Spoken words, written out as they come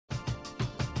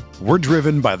We're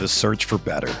driven by the search for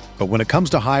better. But when it comes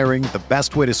to hiring, the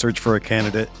best way to search for a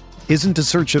candidate isn't to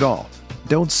search at all.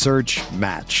 Don't search,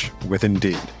 match with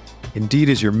Indeed. Indeed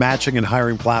is your matching and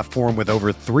hiring platform with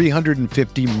over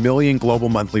 350 million global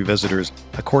monthly visitors,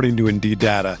 according to Indeed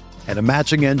data, and a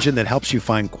matching engine that helps you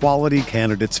find quality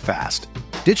candidates fast.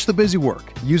 Ditch the busy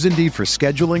work. Use Indeed for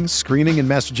scheduling, screening, and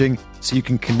messaging so you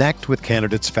can connect with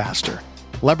candidates faster.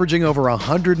 Leveraging over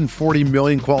 140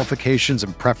 million qualifications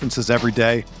and preferences every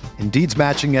day, Indeed's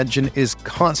matching engine is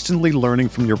constantly learning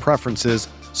from your preferences,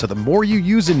 so the more you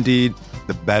use Indeed,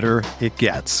 the better it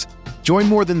gets. Join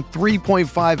more than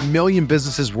 3.5 million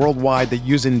businesses worldwide that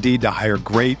use Indeed to hire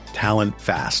great talent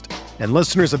fast. And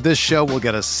listeners of this show will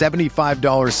get a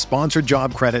 $75 sponsored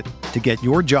job credit to get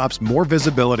your jobs more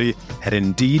visibility at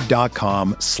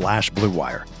Indeed.com/Blue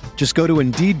Wire. Just go to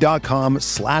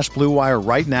Indeed.com/Blue Wire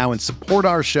right now and support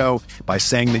our show by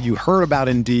saying that you heard about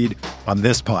Indeed on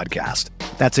this podcast.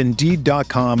 That's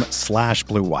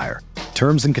Indeed.com/Blue Wire.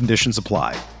 Terms and conditions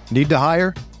apply. Need to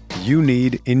hire? You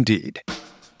need Indeed.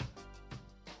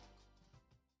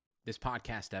 This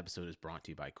podcast episode is brought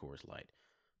to you by Coors Light.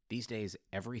 These days,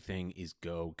 everything is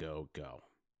go, go, go.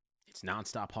 It's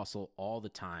nonstop hustle all the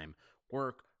time.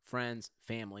 Work, friends,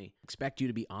 family, expect you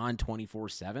to be on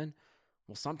 24/7.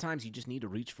 Well, sometimes you just need to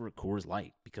reach for a Coors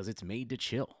Light because it's made to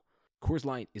chill. Coors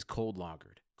Light is cold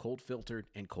lagered, cold filtered,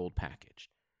 and cold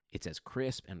packaged. It's as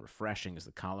crisp and refreshing as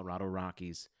the Colorado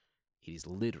Rockies. It is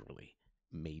literally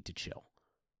made to chill.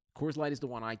 Coors Light is the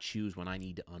one I choose when I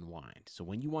need to unwind. So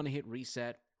when you want to hit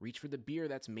reset, reach for the beer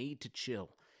that's made to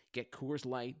chill. Get Coors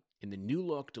Light in the new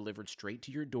look delivered straight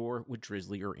to your door with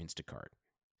Drizzly or Instacart.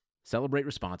 Celebrate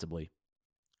responsibly.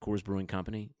 Coors Brewing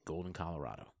Company, Golden,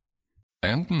 Colorado.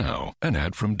 And now, an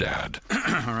ad from Dad.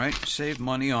 All right, save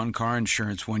money on car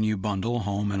insurance when you bundle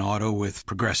home and auto with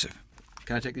Progressive.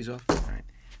 Can I take these off? All right.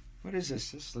 What is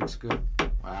this? This looks good.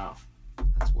 Wow.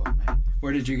 That's well made.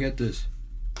 Where did you get this?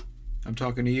 I'm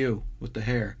talking to you with the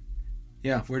hair.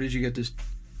 Yeah, where did you get this?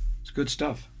 It's good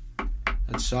stuff.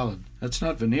 That's solid. That's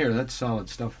not veneer, that's solid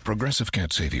stuff. Progressive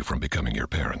can't save you from becoming your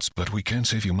parents, but we can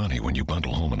save you money when you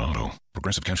bundle home and auto.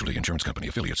 Progressive Casualty Insurance Company,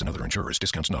 affiliates, and other insurers.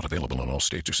 Discounts not available in all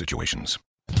states or situations.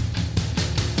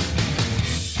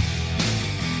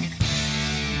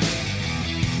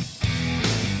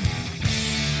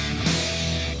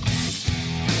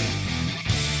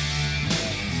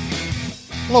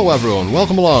 Hello everyone,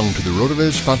 welcome along to the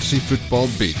RotoViz Fantasy Football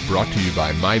Beat, brought to you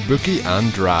by MyBookie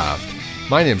and Draft.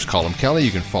 My name's Colin Kelly.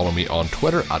 You can follow me on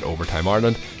Twitter at Overtime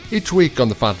Ireland. Each week on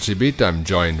the Fantasy Beat, I'm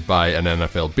joined by an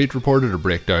NFL beat reporter to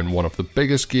break down one of the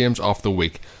biggest games of the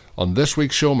week. On this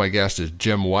week's show, my guest is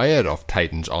Jim Wyatt of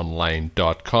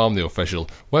TitansOnline.com, the official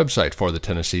website for the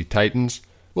Tennessee Titans.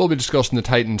 We'll be discussing the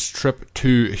Titans' trip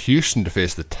to Houston to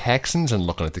face the Texans and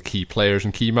looking at the key players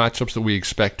and key matchups that we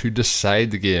expect to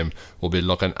decide the game. We'll be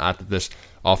looking at this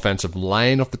offensive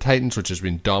line of the Titans, which has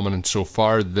been dominant so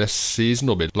far this season.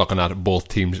 We'll be looking at both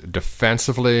teams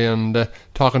defensively and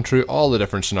talking through all the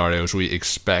different scenarios we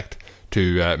expect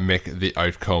to make the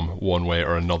outcome one way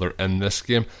or another in this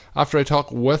game. After I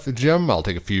talk with Jim, I'll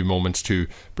take a few moments to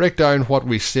break down what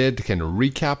we said, to kind of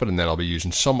recap it, and then I'll be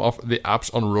using some of the apps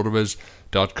on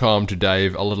RotoViz.com to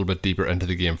dive a little bit deeper into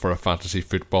the game for a fantasy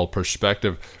football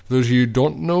perspective. For those of you who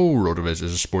don't know, RotoViz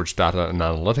is a sports data and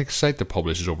analytics site that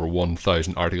publishes over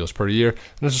 1,000 articles per year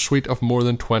and has a suite of more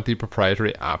than 20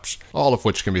 proprietary apps, all of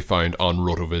which can be found on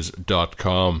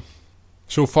RotoViz.com.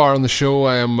 So far on the show,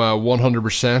 I am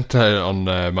 100% on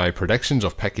my predictions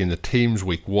of picking the teams.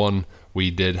 Week 1,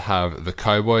 we did have the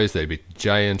Cowboys. They beat the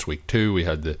Giants. Week 2, we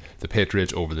had the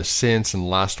Patriots over the Saints. And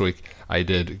last week, I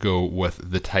did go with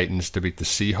the Titans to beat the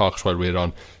Seahawks while we had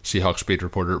on Seahawks beat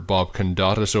reporter Bob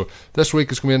Condotta. So this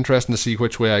week, it's going to be interesting to see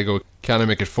which way I go. Can I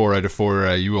make it 4 out of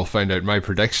 4? You will find out my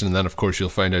prediction. And then, of course, you'll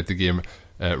find out the game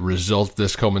result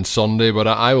this coming Sunday, but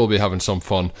I will be having some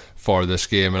fun for this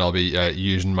game, and I'll be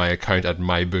using my account at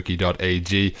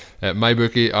mybookie.ag.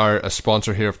 MyBookie are a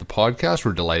sponsor here of the podcast.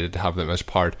 We're delighted to have them as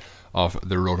part of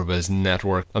the RotoViz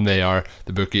network, and they are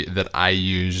the bookie that I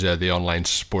use, the online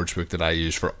sportsbook that I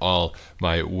use for all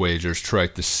my wagers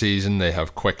throughout the season. They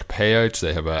have quick payouts.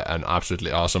 They have an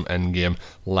absolutely awesome in-game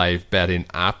live betting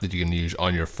app that you can use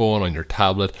on your phone, on your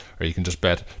tablet, or you can just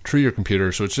bet through your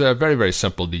computer. So it's very, very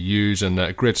simple to use, and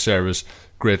a great service,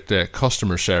 great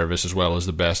customer service, as well as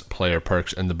the best player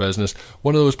perks in the business.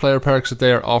 One of those player perks that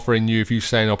they are offering you if you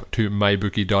sign up to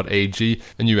mybookie.ag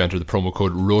and you enter the promo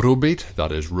code ROTOBEAT,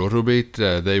 that is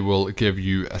ROTOBEAT, they will give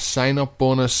you a sign-up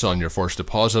bonus on your first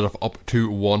deposit of up to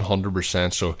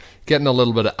 100%. So getting a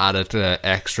little bit of added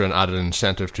extra and added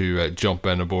incentive to jump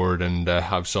in aboard and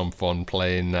have some fun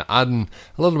playing, adding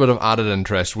a little bit of added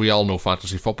interest. We all know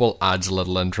fantasy football adds a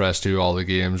little interest to all the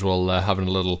games, while having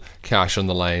a little cash on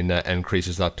the line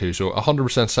increases that too. So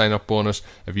 100% sign up bonus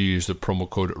if you use the promo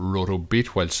code ROTOBEAT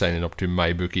while signing up to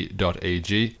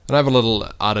mybookie.ag. And I have a little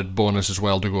added bonus as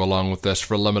well to go along with this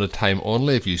for a limited time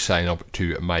only. If you sign up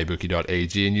to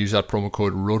mybookie.ag and use that promo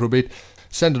code ROTOBEAT,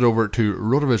 send it over to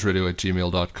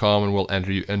rotovizradio@gmail.com and we'll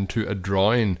enter you into a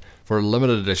drawing for a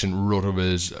limited edition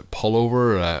RotoViz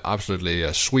pullover.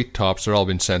 Absolutely sweet tops. They're all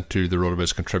been sent to the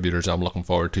RotoViz contributors. I'm looking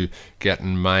forward to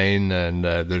getting mine, and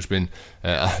there's been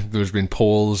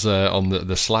polls on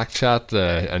the Slack chat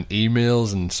and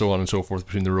emails and so on and so forth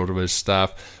between the RotoViz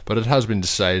staff, but it has been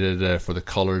decided for the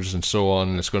colours and so on,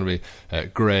 and it's going to be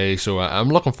grey, so I'm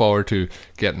looking forward to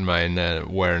getting mine,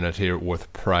 wearing it here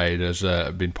with pride as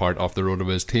being part of the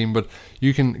RotoViz team. But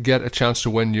you can get a chance to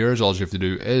win yours. All you have to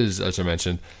do is, as I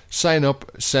mentioned, sign up,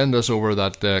 send us over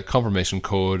that confirmation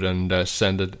code, and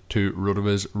send it to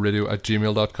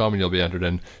rotovizradio@gmail.com, and you'll be entered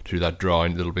in to that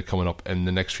drawing that'll be coming up in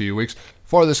the next few weeks.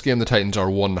 For this game, the Titans are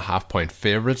 1.5 point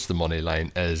favourites. The money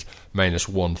line is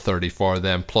 -130 for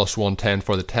them, +110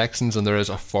 for the Texans, and there is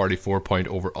a 44-point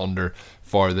over-under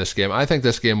for this game. I think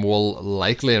this game will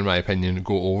likely, in my opinion,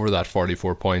 go over that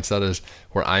 44 points. That is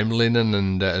where I'm leaning,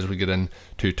 and as we get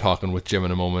into talking with Jim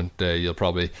in a moment, you'll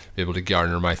probably be able to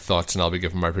garner my thoughts, and I'll be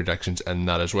giving my predictions in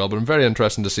that as well. But I'm very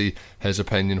interested to see his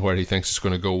opinion, where he thinks it's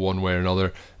going to go one way or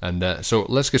another. And so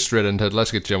let's get straight into it.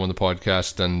 Let's get Jim on the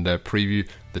podcast and preview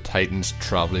the Titans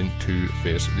travelling to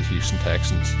face the Houston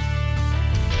Texans.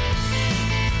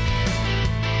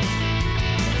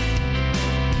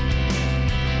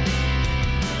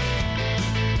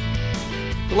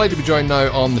 Delighted to be joined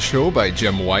now on the show by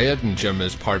Jim Wyatt, and Jim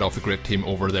is part of the great team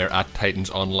over there at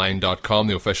TitansOnline.com,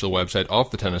 the official website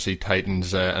of the Tennessee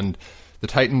Titans. And the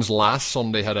Titans last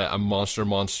Sunday had a monster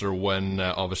win,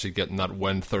 obviously getting that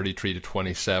win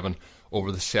 33-27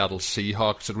 over the Seattle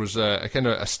Seahawks. It was a kind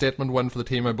of a statement win for the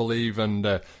team, I believe.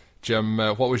 And Jim,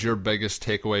 what was your biggest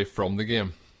takeaway from the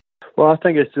game? Well, I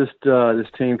think it's just this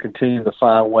team continuing to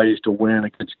find ways to win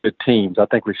against good teams. I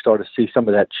think we started to see some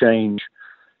of that change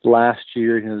last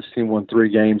year. You know, this team won 3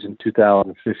 games in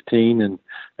 2015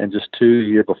 and just 2 the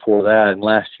year before that. And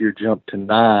last year jumped to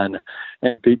 9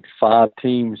 and beat 5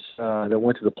 teams that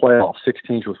went to the playoffs. 6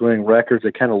 teams with winning records.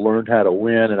 They kind of learned how to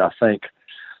win, and I think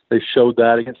they showed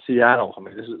that against Seattle. I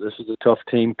mean, this is a tough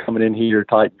team coming in here.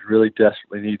 Titans really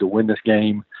desperately need to win this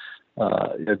game.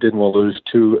 Didn't want to lose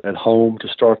 2 at home to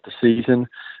start the season,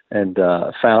 and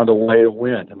found a way to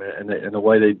win. I mean, and the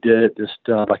way they did it, just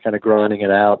by kind of grinding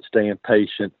it out, staying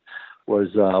patient,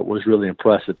 was really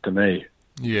impressive to me.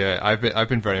 Yeah, I've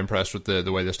been very impressed with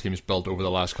the way this team is built over the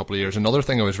last couple of years. Another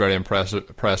thing I was very impressed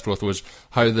with was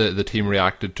how the team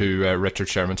reacted to Richard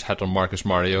Sherman's hit on Marcus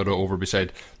Mariota over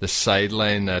beside the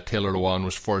sideline. Taylor Lewan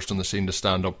was first on the scene to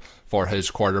stand up for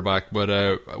his quarterback. But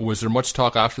was there much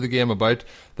talk after the game about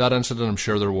that incident? I'm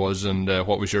sure there was. And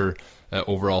what was your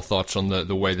overall thoughts on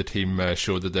the way the team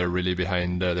showed that they're really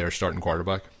behind their starting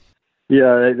quarterback?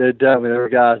 Yeah, they definitely. There were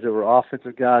guys that were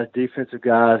offensive guys, defensive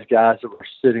guys, guys that were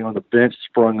sitting on the bench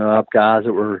sprung up, guys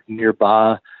that were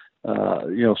nearby,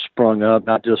 sprung up.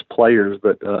 Not just players,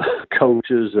 but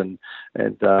coaches and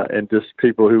just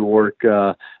people who work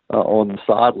on the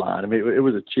sideline. I mean, it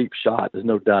was a cheap shot. There's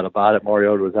no doubt about it.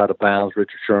 Mariota was out of bounds.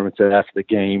 Richard Sherman said after the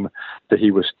game that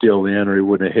he was still in, or he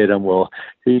wouldn't have hit him. Well,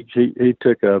 he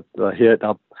took a hit.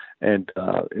 And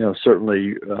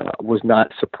certainly was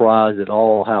not surprised at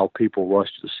all how people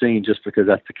rushed to the scene, just because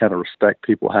that's the kind of respect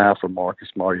people have for Marcus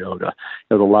Mariota.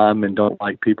 The linemen don't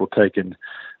like people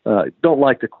don't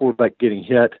like the quarterback getting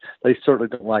hit. They certainly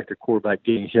don't like the quarterback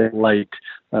getting hit late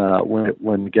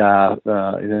when the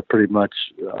guy pretty much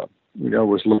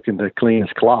was looking to clean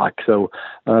his clock. So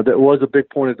that was a big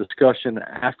point of discussion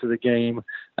after the game,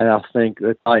 and I think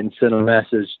the Titans sent a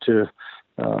message to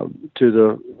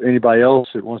anybody else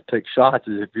that wants to take shots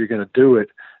is if you're going to do it,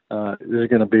 there's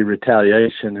going to be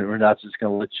retaliation, and we're not just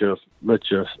going to let you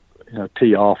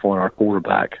tee off on our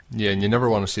quarterback. Yeah, and you never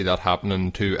want to see that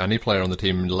happening to any player on the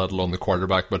team, let alone the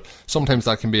quarterback. But sometimes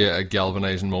that can be a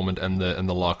galvanizing moment in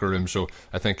the locker room. So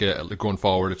I think going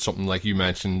forward, it's something like you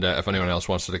mentioned. If anyone else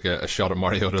wants to take a shot at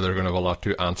Mariota, they're going to have a lot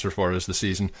to answer for as the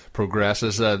season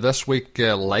progresses. This week,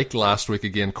 like last week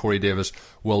again, Corey Davis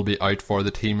will be out for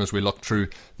the team as we look through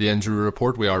the injury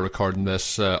report. We are recording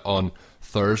this on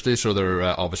Thursday, so they're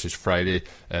obviously it's Friday.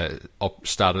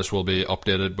 Status will be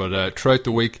updated, but throughout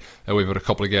the week we've had a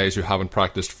couple of guys who haven't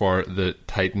practiced for the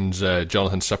Titans.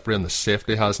 Jonathan Cyprian, the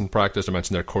safety, hasn't practiced. I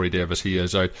mentioned there Corey Davis, he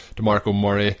is out. DeMarco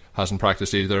Murray hasn't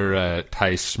practiced either.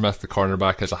 Ty Smith, the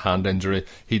cornerback, has a hand injury.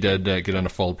 He did get in a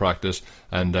full practice,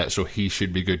 and so he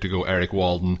should be good to go. Eric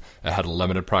Walden had a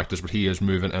limited practice, but he is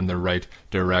moving in the right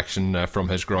direction from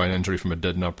his groin injury from a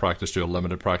did not practice to a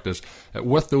limited practice.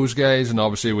 With those guys, and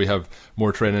obviously we have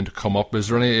more training to come up, is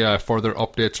there any further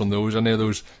updates on those? Any of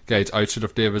those guys outside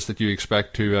of Davis that you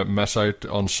expect to miss out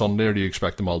on Sunday, or do you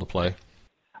expect them all to play?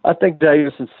 I think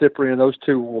Davis and Cyprian, those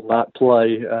two will not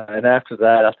play. And after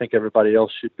that, I think everybody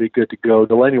else should be good to go.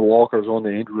 Delaney Walker is on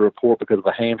the injury report because of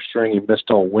a hamstring. He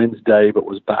missed on Wednesday, but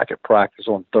was back at practice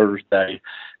on Thursday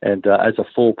and as a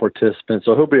full participant.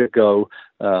 So he'll be a go.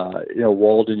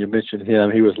 Walden, you mentioned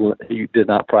him. He did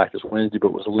not practice Wednesday,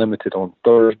 but was limited on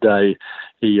Thursday.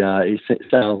 He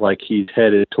sounds like he's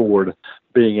headed toward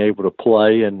being able to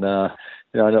play. And I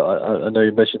know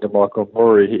you mentioned DeMarco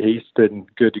Murray. He's been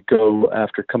good to go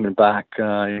after coming back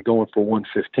and going for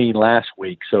 115 last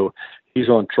week. So he's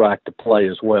on track to play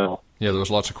as well. Yeah, there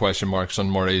was lots of question marks on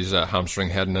Murray's hamstring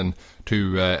heading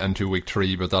into week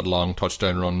 3, but that long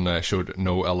touchdown run showed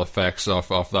no ill effects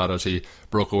off that as he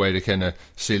broke away to kind of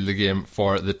seal the game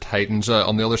for the Titans.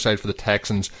 On the other side for the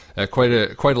Texans, quite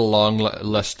a long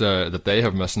list that they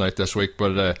have missing out this week,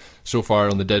 but so far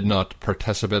on the did not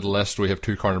participate list, we have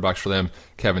 2 cornerbacks for them,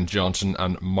 Kevin Johnson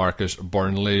and Marcus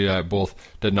Burnley. Both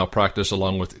did not practice,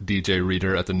 along with DJ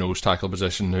Reader at the nose tackle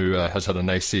position, who has had a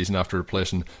nice season after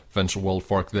replacing Vince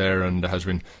Wilfork there and has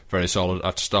been very solid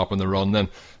at stopping the run. Then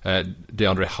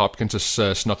DeAndre Hopkins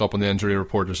has snuck up on the injury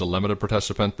report as a limited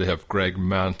participant. They have Greg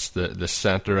Mance, the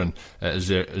centre, and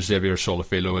Xavier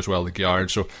Solifilo as well, the guard.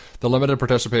 So the limited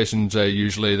participations,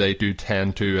 usually they do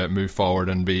tend to move forward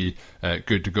and be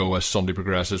good to go as Sunday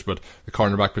progresses, but the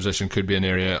cornerback position could be an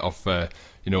area of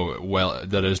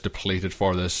that is depleted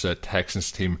for this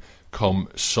Texans team come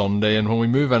Sunday. And when we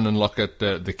move in and look at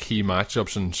the key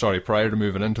matchups, and prior to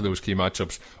moving into those key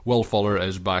matchups, Will Fuller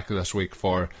is back this week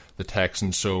for the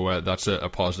Texans, so that's a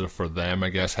positive for them, I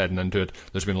guess, heading into it.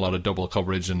 There's been a lot of double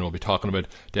coverage, and we'll be talking about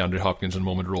DeAndre Hopkins in a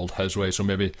moment rolled his way, so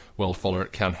maybe Will Fuller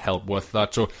can help with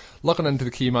that. So looking into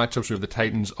the key matchups, we have the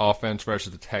Titans offense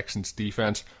versus the Texans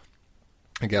defense.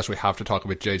 I guess we have to talk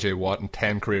about J.J. Watt in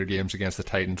 10 career games against the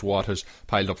Titans. Watt has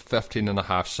piled up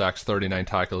 15.5 sacks, 39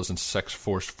 tackles and 6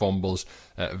 forced fumbles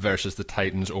versus the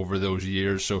Titans over those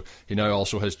years. So he now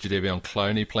also has Jadeveon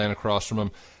Clowney playing across from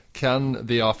him. Can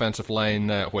the offensive line,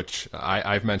 which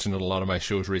I've mentioned in a lot of my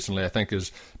shows recently, I think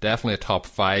is definitely a top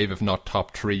 5, if not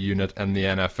top 3 unit in the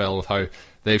NFL with how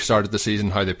they've started the season,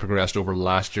 how they progressed over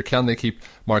last year. Can they keep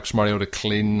Marcus Mariota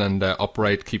clean and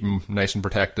upright, keep him nice and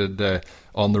protected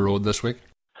on the road this week?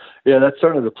 Yeah, that's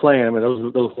certainly the plan. I mean,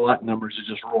 those Watt numbers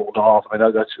that just rolled off. I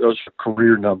mean, those are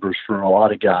career numbers for a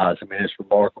lot of guys. I mean, it's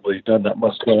remarkable he's done that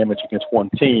much damage against one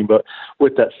team. But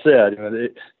with that said,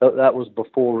 that was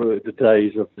before really the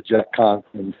days of the Jack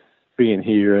Conklin being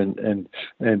here and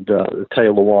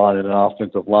Taylor Watt and an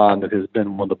offensive line that has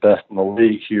been one of the best in the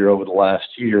league here over the last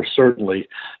year, certainly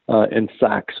in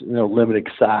sacks, limiting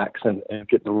sacks and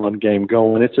getting the run game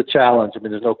going. It's a challenge. I mean,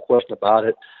 there's no question about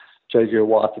it. J.J.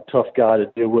 Watt's a tough guy to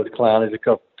deal with. Clowney's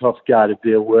a tough guy to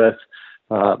deal with.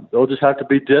 They'll just have to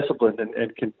be disciplined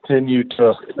and continue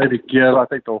to maybe give. I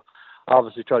think they'll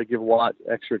obviously try to give Watt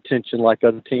extra attention like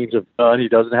other teams have done. He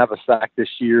doesn't have a sack this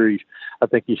year. I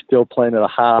think he's still playing at a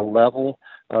high level.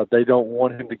 They don't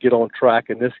want him to get on track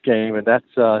in this game, and that's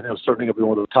certainly going to be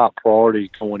one of the top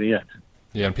priorities going in.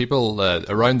 Yeah, and people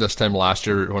around this time last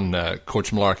year when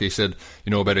Coach Mularkey said,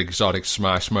 about exotic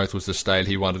smash mouth was the style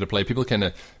he wanted to play, people kind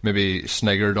of maybe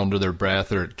sniggered under their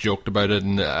breath or joked about it.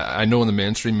 And I know in the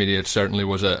mainstream media it certainly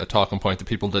was a talking point that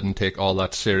people didn't take all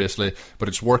that seriously, but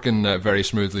it's working very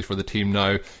smoothly for the team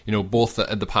now. Both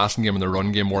the passing game and the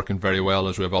run game working very well,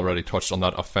 as we've already touched on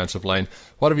that offensive line.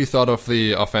 What have you thought of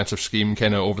the offensive scheme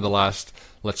kind of over the last,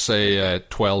 let's say,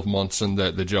 12 months and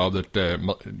the job that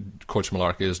Coach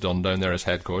Mularkey has done down there as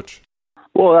head coach?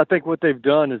 Well, I think what they've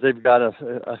done is they've got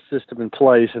a system in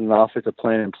place and an offensive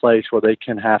plan in place where they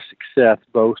can have success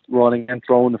both running and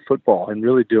throwing the football, and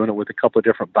really doing it with a couple of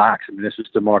different backs. I mean, this is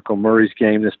DeMarco Murray's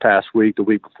game this past week. The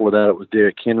week before that, it was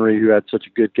Derrick Henry, who had such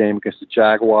a good game against the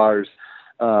Jaguars.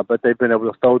 But they've been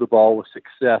able to throw the ball with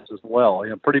success as well.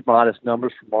 Pretty modest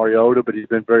numbers for Mariota, but he's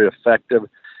been very effective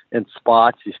in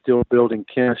spots. He's still building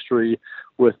chemistry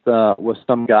with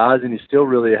some guys, and he still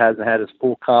really hasn't had his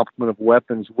full complement of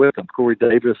weapons with him. Corey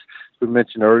Davis, we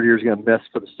mentioned earlier, is going to miss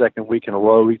for the second week in a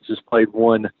row. He just played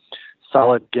one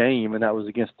solid game, and that was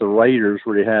against the Raiders,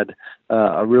 where he had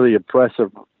a really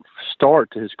impressive start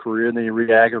to his career, and then he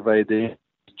re-aggravated the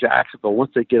Jacksonville.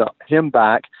 Once they get him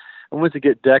back, and once they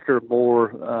get Decker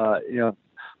more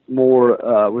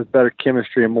with better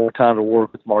chemistry and more time to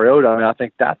work with Mariota, I mean, I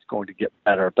think that's going to get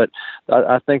better. But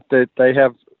I think that they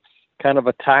have kind of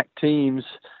attacked teams,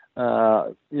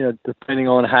 depending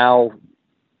on how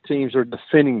teams are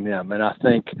defending them. And I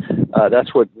think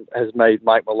that's what has made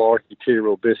Mike Mularkey, Terry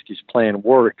Robisky's plan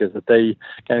work, is that they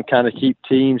can kind of keep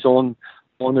teams on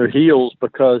their heels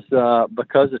because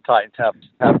the Titans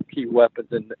have key weapons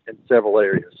in several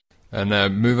areas. And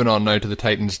moving on now to the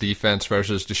Titans' defense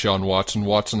versus Deshaun Watson.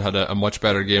 Watson had a much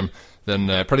better game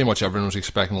than pretty much everyone was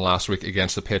expecting last week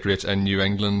against the Patriots in New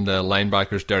England.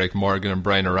 Linebackers Derek Morgan and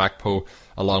Brian Orakpo,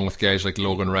 along with guys like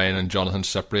Logan Ryan and Jonathan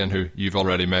Cyprien, who you've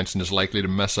already mentioned is likely to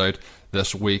miss out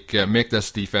this week, make this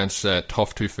defense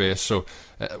tough to face. So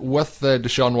with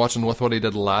Deshaun Watson, with what he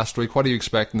did last week, what are you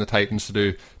expecting the Titans to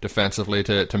do defensively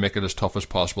to make it as tough as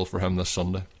possible for him this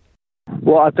Sunday?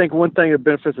 Well, I think one thing that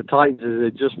benefits the Titans is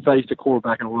they just faced a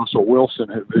quarterback in Russell Wilson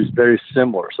who's very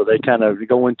similar. So they kind of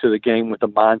go into the game with a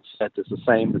mindset that's the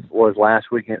same as it was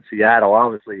last week against Seattle.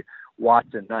 Obviously,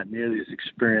 Watson not nearly as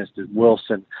experienced as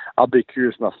Wilson. I'll be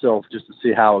curious myself just to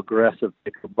see how aggressive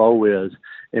Nick LeBeau is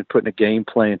in putting a game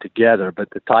plan together. But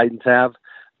the Titans have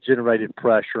generated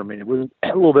pressure. I mean, it was a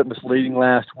little bit misleading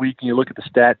last week. And you look at the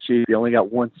stat sheet, they only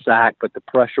got one sack, but the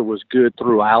pressure was good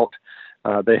throughout.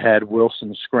 They had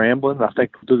Wilson scrambling. I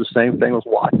think they'll do the same thing with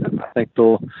Watson. I think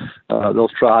they'll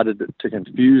try to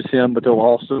confuse him, but they'll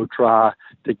also try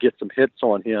to get some hits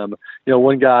on him.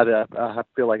 One guy that I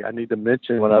feel like I need to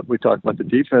mention when we talk about the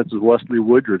defense is Wesley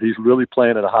Woodard. He's really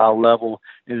playing at a high level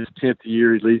in his 10th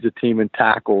year. He leads the team in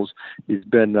tackles. He's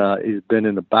been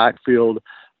in the backfield.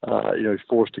 He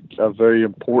forced a very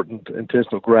important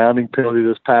intentional grounding penalty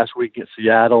this past week at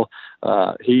Seattle.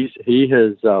 He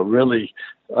has really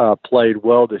played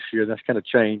well this year. That's kind of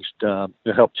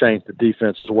helped change the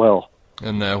defense as well.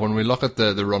 And when we look at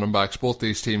the running backs, both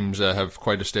these teams have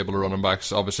quite a stable of running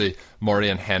backs. Obviously, Murray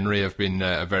and Henry have been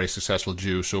a very successful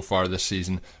duo so far this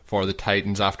season. For the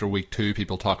Titans, after week 2,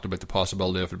 people talked about the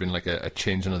possibility of it being like a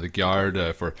changing of the guard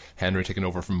for Henry taking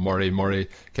over from Murray. Murray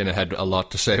kind of had a lot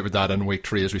to say about that in week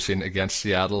 3, as we've seen against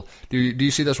Seattle. Do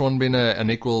you see this one being an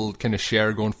equal kind of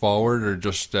share going forward, or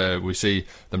just we see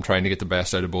them trying to get the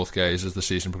best out of both guys as the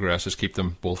season progresses, keep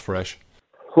them both fresh?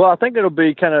 Well, I think it'll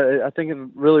be I think it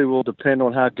really will depend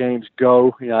on how games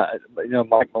go.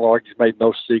 Mike Mularkey's made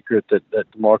no secret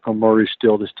that DeMarco Murray's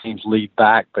still this team's lead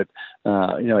back, but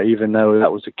even though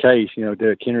that was the case,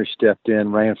 Derrick Henry stepped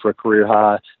in, ran for a career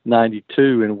high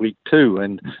 92 in week 2,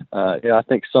 and I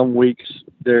think some weeks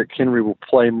Derrick Henry will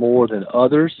play more than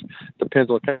others.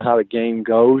 Depends on how the game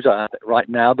goes. Right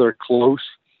now they're close.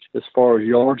 As far as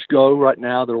yards go, right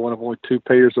now they're one of only 2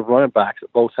 pairs of running backs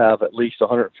that both have at least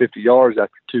 150 yards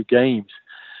after 2 games.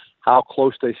 How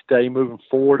close they stay moving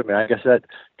forward, I guess that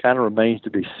kind of remains to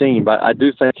be seen. But I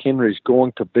do think Henry's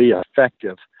going to be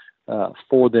effective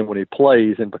for them when he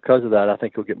plays, and because of that, I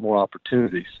think he'll get more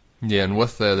opportunities. Yeah, and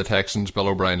with the Texans, Bill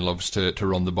O'Brien loves to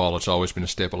run the ball. It's always been a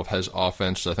staple of his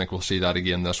offense. I think we'll see that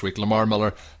again this week. Lamar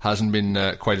Miller hasn't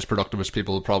been quite as productive as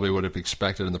people probably would have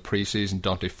expected in the preseason.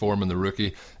 Dante Foreman, the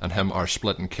rookie, and him are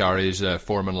splitting carries.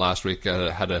 Foreman last week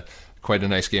had quite a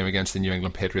nice game against the New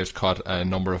England Patriots, caught a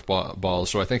number of balls,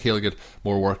 so I think he'll get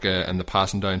more work in the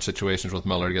passing down situations with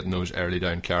Miller getting those early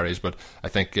down carries. But I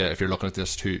think if you're looking at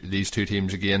these two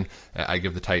teams again, I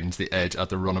give the Titans the edge at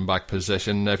the running back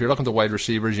position. If you're looking at the wide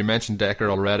receivers, you mentioned Decker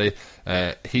already.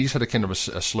 He's had a kind of a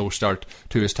slow start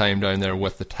to his time down there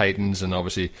with the Titans, and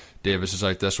obviously Davis is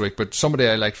out this week, but somebody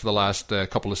I liked for the last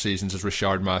couple of seasons is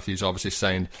Rashard Matthews. Obviously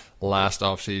signed last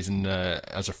offseason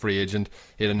as a free agent.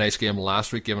 He had a nice game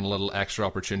last week, given a little extra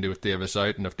opportunity with Davis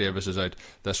out, and if Davis is out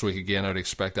this week again, I'd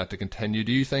expect that to continue.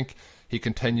 Do you think he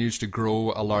continues to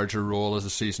grow a larger role as the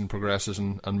season progresses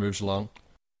and moves along?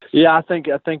 Yeah, I think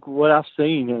what I've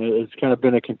seen is kind of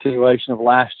been a continuation of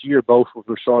last year, both with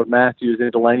Rashard Matthews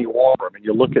and Delaney Walker.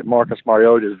 You look at Marcus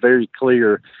Mariota, it's very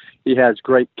clear he has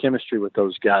great chemistry with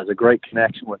those guys, a great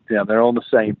connection with them. They're on the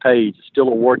same page. It's still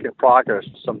a work in progress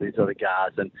for some of these other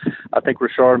guys. And I think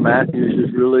Rishard Matthews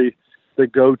is really the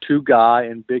go-to guy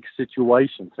in big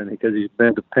situations, and because he's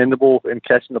been dependable in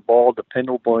catching the ball,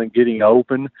 dependable in getting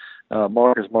open.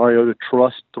 Marcus Mariota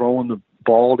trusts throwing the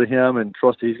ball to him and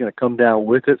trust that he's going to come down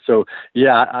with it. So,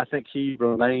 yeah, I think he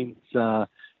remains, a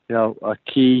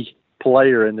key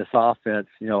player in this offense,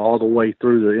 all the way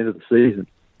through the end of the season.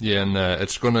 Yeah, and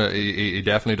it's he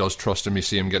definitely does trust him. You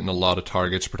see him getting a lot of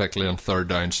targets, particularly on third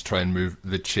downs, to try and move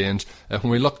the chains.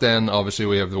 When we look then, obviously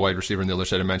we have the wide receiver on the other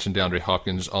side. I mentioned DeAndre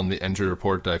Hopkins on the injury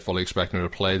report. I fully expect him to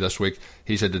play this week.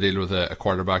 He's had to deal with a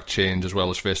quarterback change, as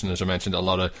well as facing, as I mentioned, a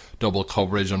lot of double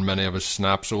coverage on many of his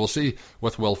snaps. So we'll see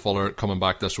with Will Fuller coming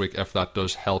back this week if that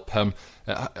does help him.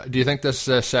 Do you think this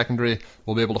secondary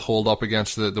will be able to hold up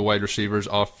against the wide receivers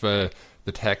off the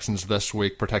Texans this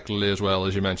week, particularly, as well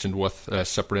as you mentioned, with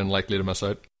Cyprien likely to miss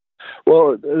out?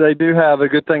 Well, they do have a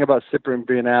good thing about Cyprien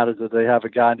being out is that they have a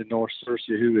guy in North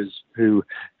Searcy who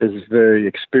is very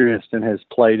experienced and has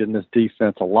played in this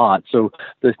defense a lot. So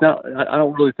I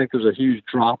don't really think there's a huge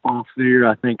drop off there.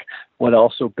 I think what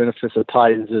also benefits the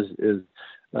Titans is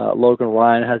Logan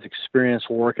Ryan has experience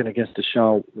working against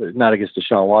not against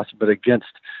Deshaun Watson, but against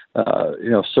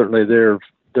certainly their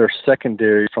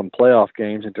secondary from playoff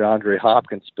games, and DeAndre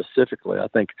Hopkins specifically. I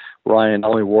think Ryan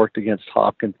only worked against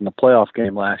Hopkins in the playoff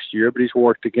game last year, but he's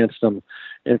worked against them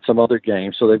in some other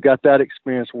games. So they've got that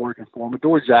experience working for him.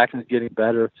 Adoree Jackson's getting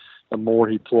better the more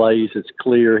he plays. It's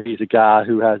clear he's a guy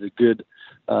who has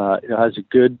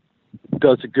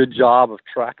does a good job of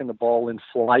tracking the ball in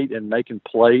flight and making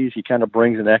plays. He kind of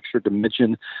brings an extra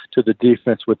dimension to the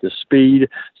defense with his speed.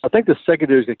 So I think the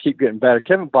secondary is going to keep getting better.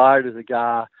 Kevin Byard is a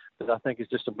guy that I think it's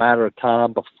just a matter of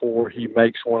time before he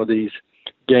makes one of these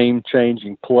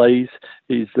game-changing plays.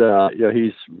 He's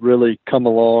really come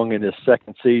along in his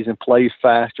second season, plays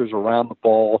faster, is around the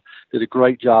ball, did a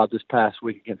great job this past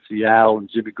week against Seattle and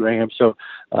Jimmy Graham. So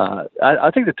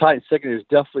I think the Titans secondary is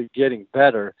definitely getting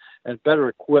better and better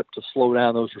equipped to slow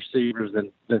down those receivers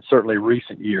than certainly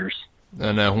recent years.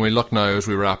 And when we look now, as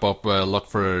we wrap up, look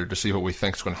to see what we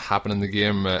think is going to happen in the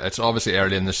game. It's obviously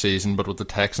early in the season, but with the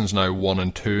Texans now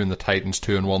 1-2 and the Titans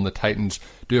 2-1, the Titans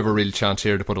do have a real chance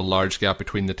here to put a large gap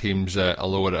between the teams,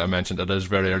 although I mentioned it is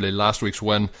very early. Last week's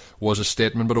win was a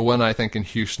statement, but a win I think in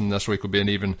Houston this week would be an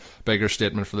even bigger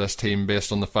statement for this team,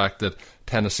 based on the fact that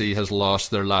Tennessee has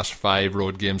lost their last 5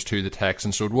 road games to the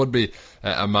Texans. So it would be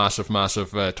a massive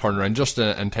turnaround, just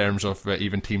in terms of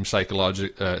even team psychology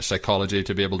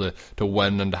to be able to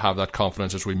win and to have that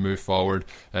confidence as we move forward.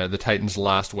 The Titans'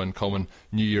 last win coming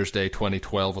New Year's Day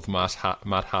 2012 with Matt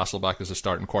Hasselbeck as the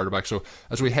starting quarterback. So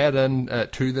as we head in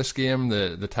to this game,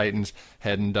 the Titans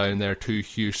heading down there to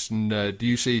Houston, do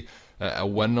you see a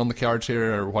win on the cards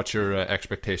here, or what's your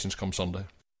expectations come Sunday?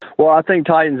 Well, I think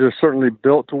Titans are certainly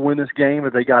built to win this game,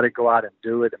 but they got to go out and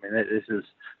do it. I mean,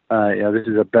 this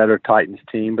is a better Titans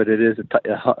team, but it is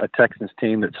a Texans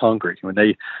team that's hungry. I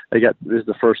mean, this is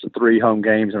the first of 3 home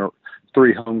games, and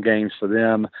 3 home games for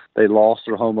them. They lost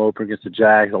their home opener against the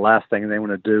Jags. The last thing they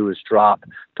want to do is drop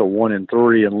to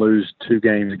 1-3 and lose 2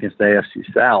 games against the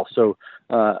AFC South. So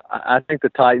I think the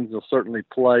Titans will certainly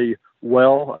play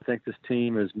well. I think this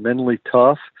team is mentally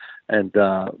tough,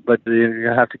 but you're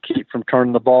going to have to keep from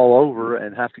turning the ball over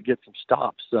and have to get some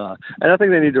stops. And I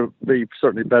think they need to be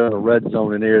certainly better in the red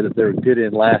zone, an area that they were good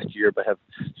in last year, but have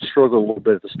struggled a little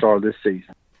bit at the start of this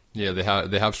season. Yeah, they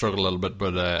have struggled a little bit,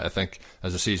 but I think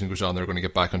as the season goes on, they're going to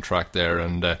get back on track there.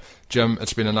 And Jim,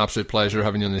 it's been an absolute pleasure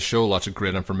having you on the show. Lots of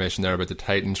great information there about the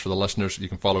Titans for the listeners. You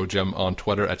can follow Jim on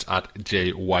Twitter. It's at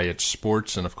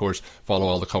JWyattSports. And of course, follow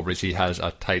all the coverage he has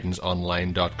at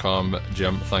TitansOnline.com.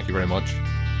 Jim, thank you very much.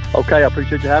 Okay, I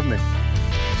appreciate you having me.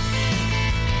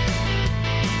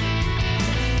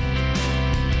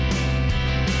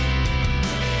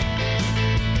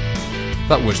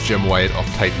 That was Jim Wyatt of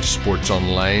Titans Sports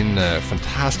Online.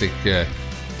 Fantastic,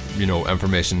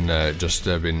 information just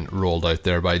been rolled out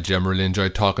there by Jim. Really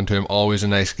enjoyed talking to him. Always a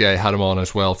nice guy. Had him on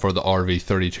as well for the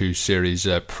RV32 series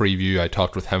preview. I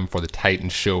talked with him for the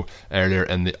Titans show earlier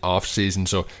in the off season.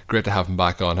 So great to have him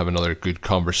back on, have another good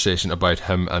conversation about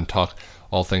him and talk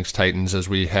all things Titans as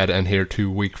we head in here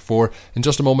to week 4. In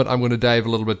just a moment, I'm going to dive a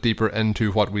little bit deeper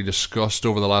into what we discussed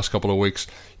over the last couple of weeks.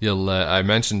 I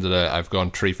mentioned that I've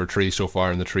gone 3 for 3 so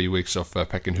far in the 3 weeks of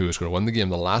picking who was going to win the game.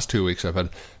 The last 2 weeks I've had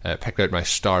picked out my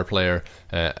star player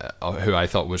who I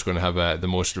thought was going to have the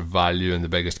most value and the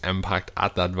biggest impact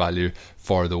at that value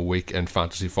for the week in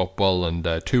fantasy football.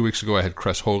 And 2 weeks ago I had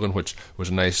Chris Hogan, which was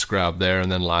a nice grab there,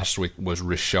 and then last week was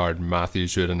Rishard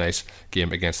Matthews, who had a nice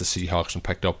game against the Seahawks and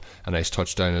picked up a nice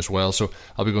touchdown as well. So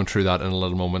I'll be going through that in a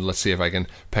little moment. Let's see if I can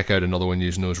pick out another one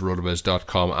using those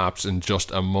rotoviz.com apps in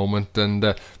just a moment. And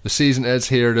the season is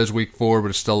here. It is week 4, but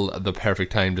it's still the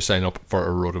perfect time to sign up for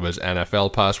a Rotoviz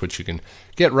NFL Pass, which you can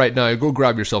get right now. Go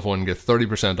grab yourself one and get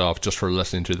 30% off just for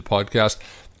listening to the podcast.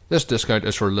 This discount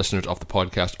is for listeners of the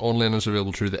podcast only and is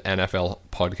available through the NFL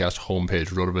podcast homepage,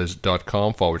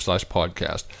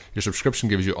 rotoviz.com/podcast. Your subscription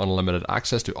gives you unlimited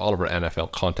access to all of our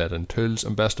NFL content and tools,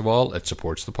 and best of all, it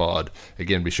supports the pod.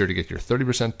 Again, be sure to get your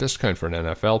 30% discount for an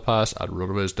NFL pass at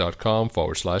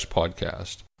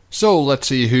rotoviz.com/podcast. So let's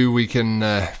see who we can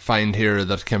find here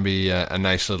that can be a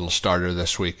nice little starter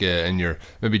this week in your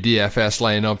maybe DFS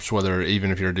lineups, whether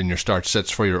even if you're in your start sits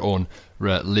for your own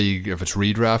league, if it's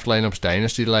redraft lineups,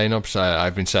 dynasty lineups.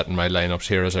 I've been setting my lineups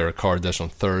here as I record this on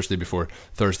Thursday before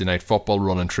Thursday night football,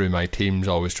 running through my teams,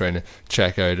 always trying to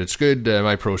check out. It's good.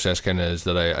 My process kind of is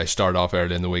that I start off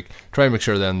early in the week, try and make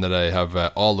sure then that I have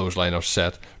all those lineups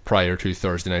set prior to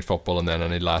Thursday night football, and then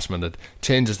any last minute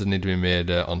changes that need to be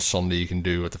made on Sunday you can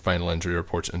do with the final injury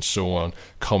reports and so on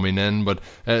coming in. But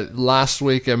last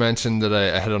week I mentioned that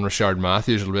I had on Rishard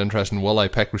Matthews. It'll be interesting. Will I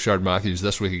pick Rishard Matthews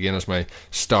this week again as my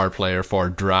star player for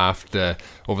draft?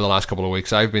 Over the last couple of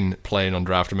weeks I've been playing on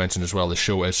draft. I mentioned as well the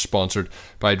show is sponsored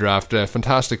by draft.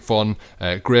 Fantastic fun,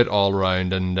 great all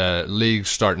round, and leagues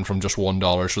starting from just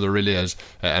 $1, so there really is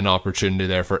an opportunity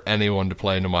there for anyone to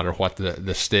play no matter what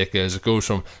the stake is. It goes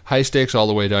from high stakes all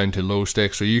the way down to low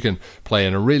stakes, so you can play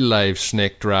in a real live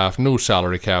snake draft, no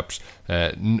salary caps.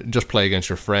 Just play against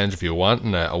your friends if you want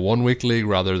in a 1 week league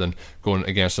rather than going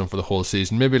against them for the whole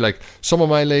season. Maybe like some of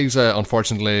my leagues,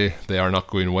 unfortunately they are not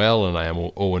going well, and I am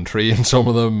 0-3 in some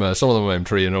of them. Some of them I'm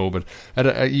 3-0, but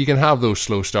you can have those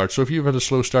slow starts. So if you've had a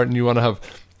slow start and you want to have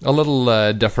a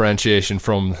little differentiation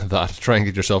from that, try and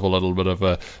get yourself a little bit of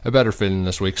a better feeling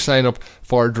this week. Sign up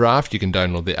for Draft. You can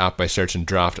download the app by searching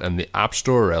Draft in the App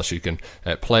Store, or else you can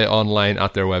play online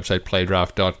at their website,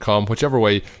 playdraft.com, whichever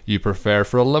way you prefer.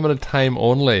 For a limited time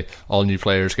only, all new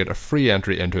players get a free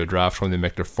entry into a draft when they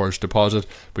make their first deposit,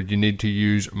 but you need to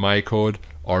use my code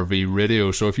RV Radio.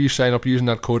 So if you sign up using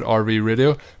that code RV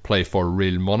Radio, play for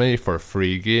real money for a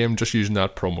free game just using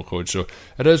that promo code. So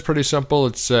it is pretty simple.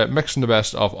 It's mixing the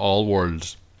best of all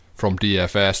worlds, from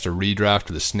DFS to redraft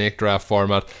to the snake draft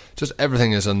format. Just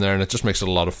everything is in there, and it just makes it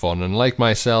a lot of fun. And like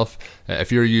myself,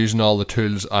 if you're using all the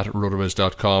tools at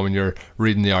rotoviz.com and you're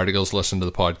reading the articles, listening to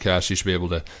the podcast, you should be able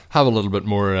to have a little bit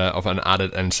more of an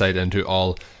added insight into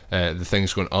all the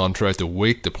things going on throughout the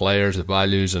week, the players, the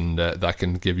values, and that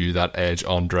can give you that edge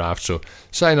on draft. So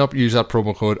sign up, use that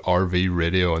promo code RV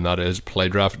Radio, and that is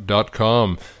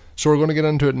playdraft.com. So we're going to get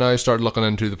into it now, start looking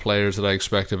into the players that I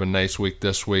expect to have a nice week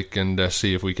this week, and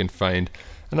see if we can find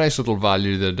a nice little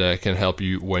value that can help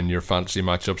you win your fantasy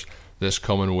matchups this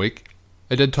coming week.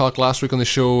 I did talk last week on the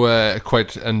show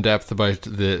quite in depth about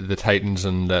the Titans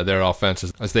and their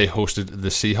offenses as they hosted the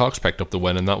Seahawks, picked up the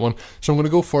win in that one. So I'm going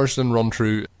to go first and run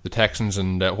through the Texans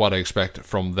and what I expect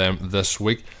from them this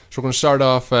week. So we're going to start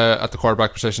off at the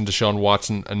quarterback position. Deshaun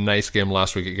Watson, a nice game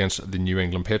last week against the New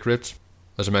England Patriots.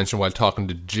 As I mentioned while talking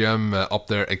to Jim up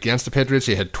there against the Patriots,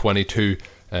 he had 22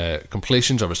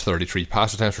 completions of his 33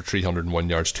 pass attempts for 301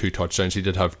 yards, 2 touchdowns. He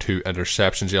did have 2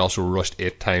 interceptions. He also rushed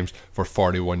 8 times for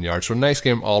 41 yards. So nice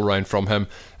game all round from him.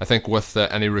 I think with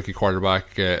any rookie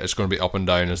quarterback, it's going to be up and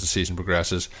down as the season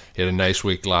progresses. He had a nice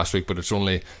week last week, but it's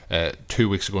only 2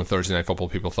 weeks ago on Thursday Night Football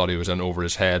people thought he was in over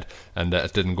his head, and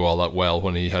it didn't go all that well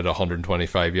when he had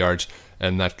 125 yards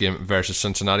in that game versus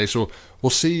Cincinnati. So we'll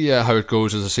see how it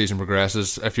goes as the season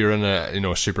progresses. If you're in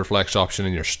a super flex option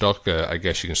and you're stuck, I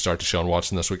guess you can start Deshaun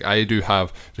Watson this week. I do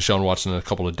have Deshaun Watson in a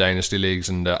couple of dynasty leagues,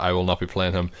 and I will not be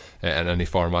playing him in any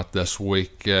format this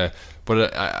week.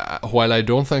 But while I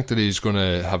don't think that he's going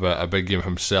to have a big game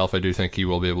himself, I do think he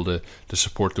will be able to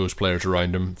support those players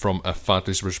around him from a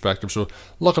fantasy perspective. So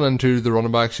looking into the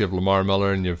running backs, you have Lamar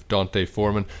Miller and you have Dante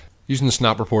Foreman. Using the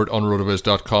snap report on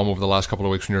rotoviz.com over the last couple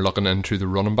of weeks when you're looking into the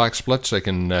running back splits, I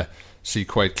can see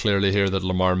quite clearly here that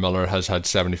Lamar Miller has had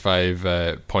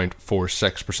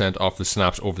 75.46% off the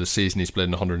snaps over the season. He's played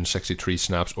in 163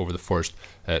 snaps over the first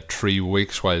 3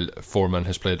 weeks, while Foreman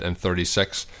has played in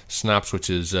 36 snaps, which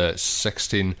is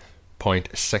 16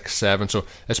 0.67. So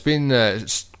it's been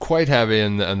quite heavy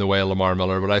in the way of Lamar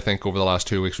Miller, but I think over the last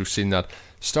 2 weeks we've seen that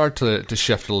start to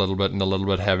shift a little bit, and a little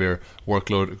bit heavier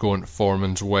workload going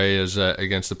Foreman's way as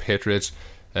against the Patriots.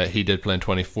 He did play in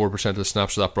 24% of the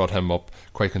snaps, so that brought him up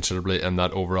quite considerably in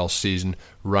that overall season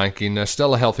ranking.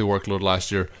 Still a healthy workload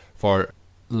last year for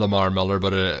Lamar Miller,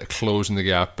 but closing the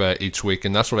gap each week,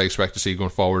 and that's what I expect to see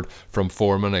going forward from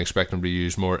Foreman. I expect him to be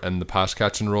used more in the pass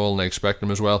catching role, and I expect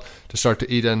him as well to start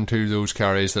to eat into those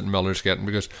carries that Miller's getting,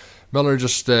 because Miller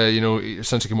just,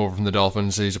 since he came over from the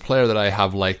Dolphins, he's a player that I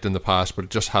have liked in the past, but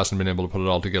just hasn't been able to put it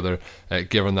all together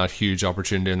given that huge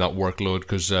opportunity and that workload,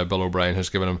 because Bill O'Brien has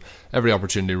given him every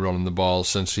opportunity running the ball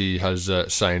since he has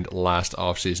signed last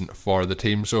offseason for the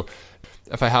team. So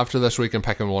if I have to this week, I'm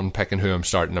picking who I'm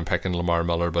starting. I'm picking Lamar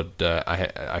Miller, but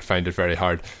I find it very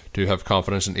hard to have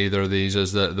confidence in either of these,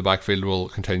 as the backfield will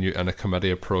continue in a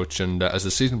committee approach. And as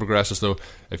the season progresses, though,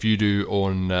 if you do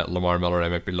own Lamar Miller, I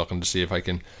might be looking to see if I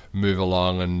can move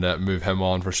along and move him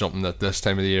on for something at this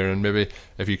time of the year. And maybe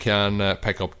if you can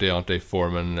pick up D'Onta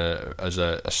Foreman as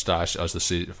a stash as the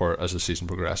season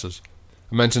progresses.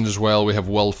 I mentioned as well we have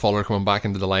Will Fuller coming back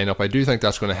into the lineup. I do think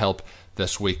that's going to help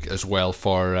this week as well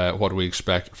for what we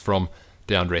expect from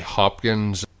DeAndre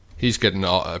Hopkins. He's getting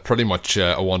pretty much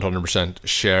a 100%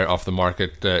 share of the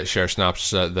market share snaps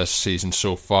this season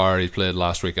so far. He played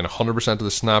last week in 100% of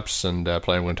the snaps, and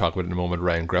player I'm going to talk about in a moment,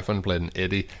 Ryan Griffin, played in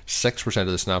 86% of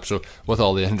the snaps. So with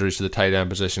all the injuries to the tight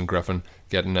end position, Griffin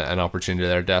getting an opportunity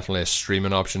there. Definitely a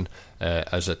streaming option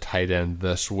as a tight end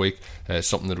this week.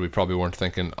 Something that we probably weren't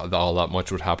thinking all that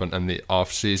much would happen in the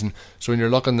off season. So when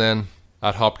you're looking then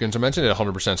at Hopkins, I mentioned a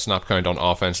 100% snap count on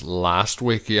offense last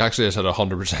week. He actually has had a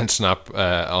 100% snap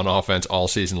on offense all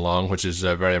season long, which is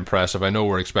very impressive. I know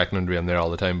we're expecting him to be in there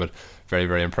all the time, but very,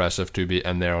 very impressive to be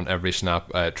in there on every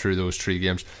snap through those 3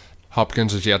 games.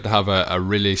 Hopkins has yet to have a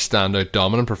really standout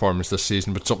dominant performance this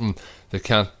season, but something that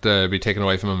can't be taken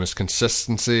away from him is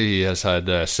consistency. He has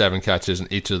had 7 catches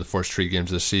in each of the first 3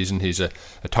 games of the season. He's a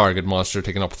target monster,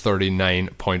 taking up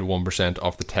 39.1%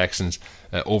 of the Texans'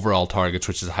 overall targets,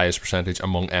 which is the highest percentage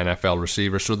among NFL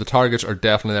receivers. So the targets are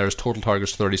definitely there. His total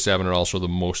targets, 37, are also the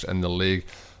most in the league.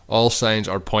 All signs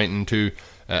are pointing to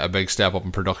a big step up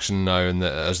in production now, and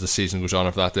as the season goes on,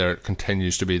 if that there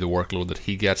continues to be the workload that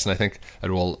he gets, and I think it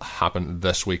will happen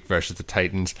this week versus the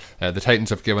Titans. The Titans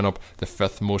have given up the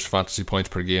 5th most fantasy points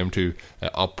per game to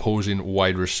opposing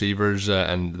wide receivers,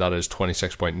 and that is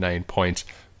 26.9 points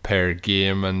per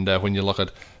game. And when you look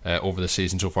at over the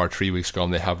season so far, 3 weeks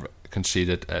gone, they have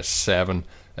conceded 7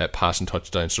 passing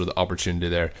touchdowns, so the opportunity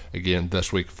there again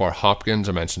this week for Hopkins.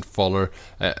 I mentioned Fuller.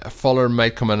 Fuller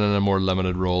might come in a more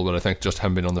limited role, but I think just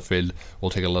him being on the field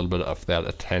will take a little bit of that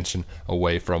attention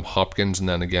away from Hopkins. And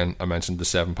then again, I mentioned the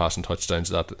 7 passing touchdowns.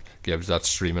 That gives that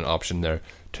streaming option there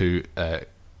to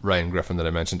Ryan Griffin that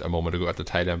I mentioned a moment ago at the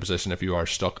tight end position if you are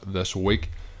stuck this week.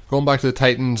 Going back to the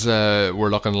Titans, we're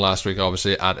looking last week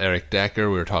obviously at Eric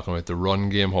Decker. We were talking about the run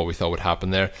game, what we thought would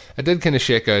happen there. It did kind of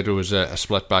shake out. It was a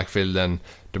split backfield, and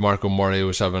DeMarco Murray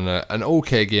was having an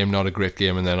okay game, not a great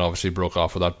game, and then obviously broke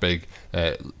off with that big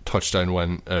touchdown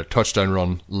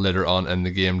run later on in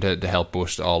the game to help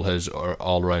boost all his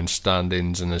all-round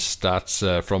standings and his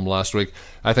stats from last week.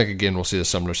 I think again we'll see a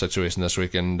similar situation this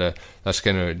week, and that's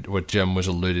kind of what Jim was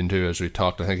alluding to as we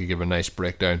talked. I think he gave a nice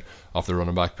breakdown of the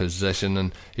running back position,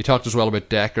 and he talked as well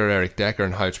about Eric Decker,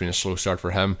 and how it's been a slow start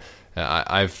for him.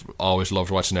 I've always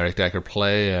loved watching Eric Decker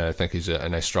play. I think he's a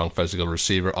nice, strong, physical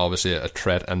receiver. Obviously, a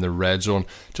threat in the red zone.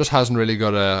 Just hasn't really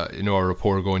got a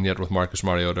rapport going yet with Marcus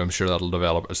Mariota. I'm sure that'll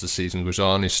develop as the season goes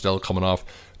on. He's still coming off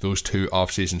those 2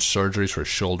 off-season surgeries for his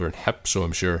shoulder and hip, so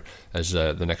I'm sure as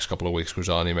the next couple of weeks goes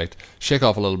on, he might shake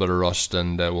off a little bit of rust,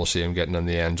 and we'll see him getting in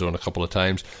the end zone a couple of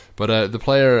times. But the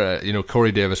player,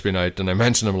 Corey Davis been out, and I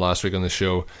mentioned him last week on the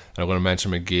show, and I'm going to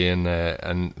mention him again.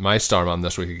 And my star man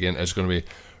this week again is going to be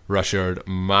Rashard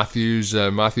Matthews.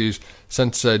 Matthews,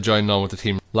 since joining on with the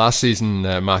team last season,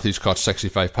 Matthews caught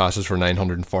 65 passes for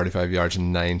 945 yards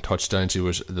and 9 touchdowns. He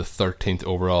was the 13th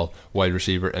overall wide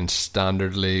receiver in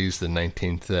standard leagues, the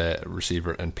 19th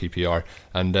receiver in PPR.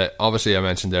 And obviously I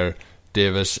mentioned there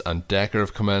Davis and Decker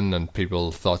have come in, and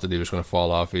people thought that he was going to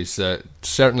fall off. He's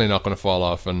certainly not going to fall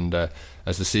off, and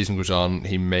as the season goes on,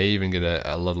 he may even get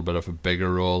a little bit of a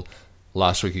bigger role.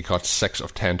 Last week he caught 6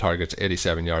 of 10 targets,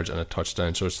 87 yards and a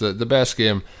touchdown. So it's the best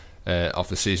game of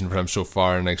the season for him so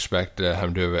far, and I expect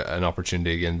him to have an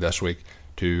opportunity again this week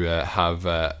to have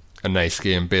a nice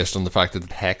game, based on the fact that the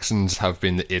Texans have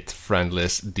been the 8th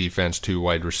friendliest defense to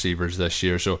wide receivers this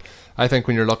year. So I think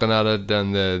when you're looking at it,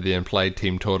 and the implied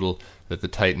team total that the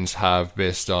Titans have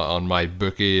based on my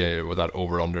bookie with that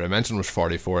over-under I mentioned was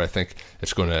 44. I think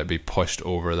it's going to be pushed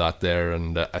over that there,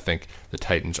 and I think the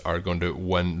Titans are going to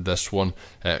win this one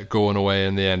going away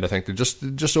in the end. I think they're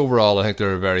just overall, I think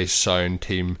they're a very sound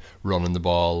team running the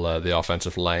ball. The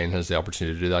offensive line has the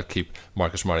opportunity to do that, keep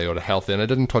Marcus Mariota healthy, and I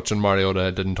didn't touch on Mariota,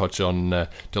 I didn't touch on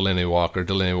Delaney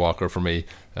Walker for me,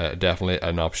 definitely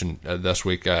an option this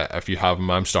week. If you have him,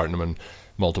 I'm starting him in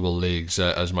multiple leagues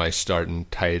as my starting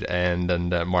tight end, and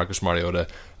Marcus Mariota,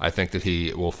 I think that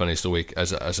he will finish the week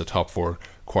as a top 4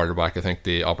 quarterback. I think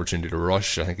the opportunity to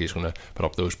rush, I think he's going to put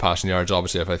up those passing yards.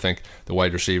 Obviously, if I think the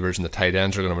wide receivers and the tight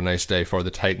ends are going to have a nice day for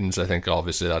the Titans, I think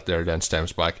obviously that there then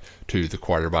stems back to the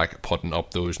quarterback putting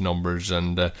up those numbers,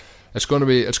 and it's going to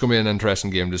be an interesting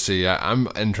game to see. I'm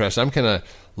interested. I'm kind of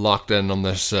locked in on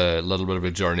this little bit of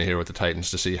a journey here with the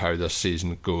Titans to see how this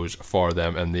season goes for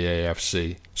them in the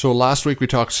AFC. So last week we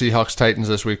talked Seahawks Titans.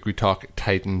 This week we talk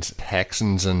Titans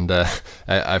Texans, and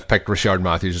I've picked Rashard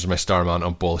Matthews as my star man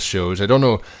on both shows. I don't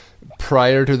know.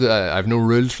 Prior to I've no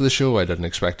rules for the show. I didn't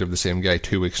expect to have the same guy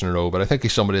 2 weeks in a row, but I think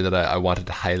he's somebody that I wanted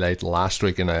to highlight last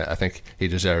week, and I think he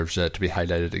deserves to be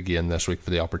highlighted again this week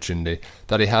for the opportunity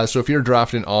that he has. So if you're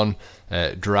drafting on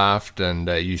draft and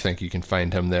you think you can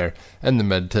find him there in the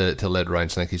mid to late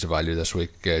rounds, I think he's a value this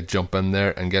week. Jump in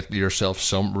there and get yourself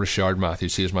some Rashard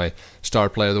Matthews. He is my star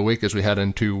player of the week as we head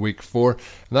into week 4, and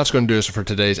that's going to do us for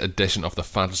today's edition of the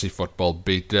Fantasy Football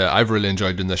Beat. I've really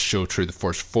enjoyed doing this show through the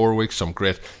first 4 weeks. Some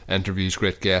great interviews,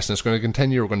 great guests, and it's going to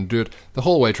continue. We're going to do it the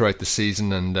whole way throughout the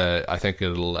season, and I think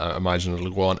imagine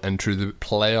it'll go on into the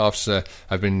playoffs.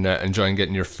 I've been enjoying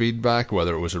getting your feedback,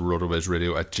 whether it was at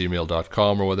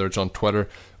rotowizradio@gmail.com or whether it's on Twitter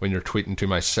when you're tweeting to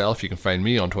myself. You can find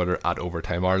me on Twitter at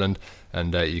Overtime Ireland,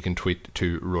 and you can tweet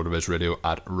to RotoVizRadio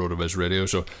at RotoVizRadio.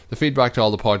 So the feedback to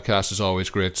all the podcasts is always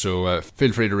great, so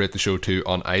feel free to rate the show too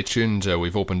on iTunes.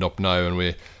 We've opened up now, and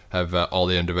we have all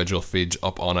the individual feeds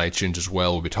up on iTunes as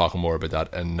well. We'll be talking more about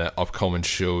that in upcoming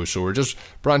shows. So we're just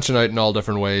branching out in all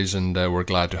different ways, and we're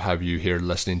glad to have you here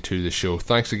listening to the show.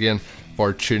 Thanks again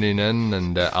for tuning in,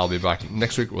 and I'll be back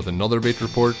next week with another Beat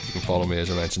Report. You can follow me, as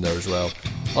I mentioned there as well,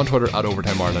 on Twitter at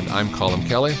Overtime Ireland. I'm Colm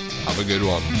Kelly. Have a good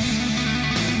one.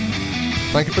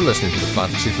 Thank you for listening to the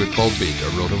Fantasy Football Beat, a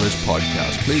RotoViz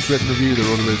podcast. Please rate and review the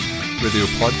RotoViz Radio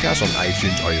podcast on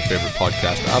iTunes or your favourite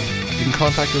podcast app. You can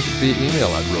contact us via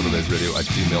email at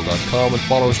rotovizradio@gmail.com and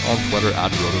follow us on Twitter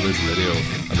at RotoVizRadio.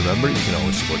 And remember, you can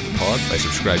always support the pod by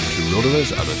subscribing to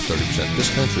RotoViz at a 30%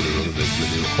 discount through the RotoViz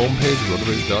Radio homepage,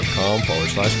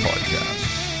 rotoviz.com/podcast.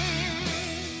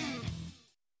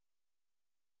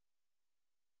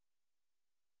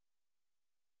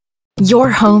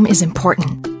 Your home is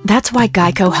important. That's why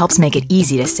Geico helps make it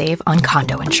easy to save on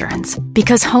condo insurance.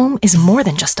 Because home is more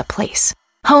than just a place.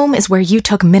 Home is where you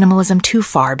took minimalism too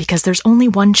far because there's only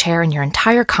one chair in your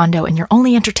entire condo and your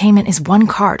only entertainment is one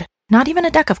card. Not even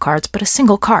a deck of cards, but a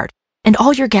single card. And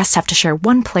all your guests have to share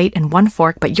one plate and one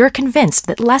fork, but you're convinced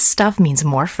that less stuff means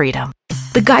more freedom.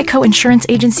 The Geico Insurance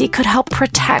Agency could help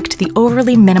protect the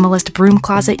overly minimalist broom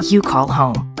closet you call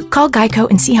home. Call Geico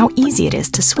and see how easy it is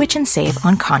to switch and save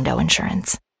on condo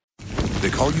insurance. They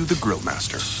call you the Grill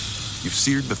Master. You've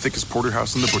seared the thickest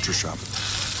porterhouse in the butcher shop.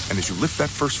 And as you lift that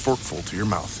first forkful to your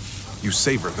mouth, you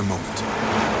savor the moment.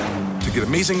 To get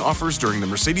amazing offers during the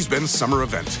Mercedes-Benz summer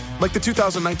event, like the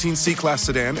 2019 C-Class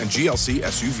sedan and GLC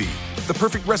SUV, the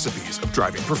perfect recipes of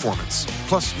driving performance.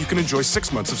 Plus, you can enjoy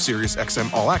 6 months of Sirius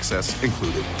XM All Access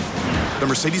included. The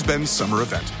Mercedes-Benz summer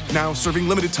event, now serving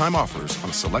limited time offers on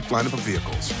a select lineup of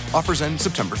vehicles. Offers end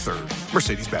September 3rd.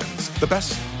 Mercedes-Benz, the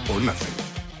best or nothing.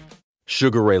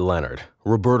 Sugar Ray Leonard,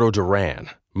 Roberto Duran,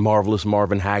 Marvelous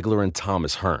Marvin Hagler, and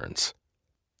Thomas Hearns.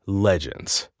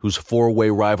 Legends, whose four-way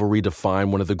rivalry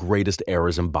defined one of the greatest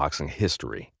eras in boxing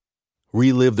history.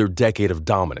 Relive their decade of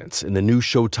dominance in the new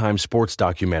Showtime sports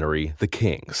documentary, The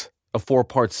Kings, a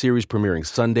 4-part series premiering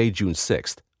Sunday, June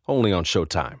 6th, only on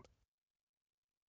Showtime.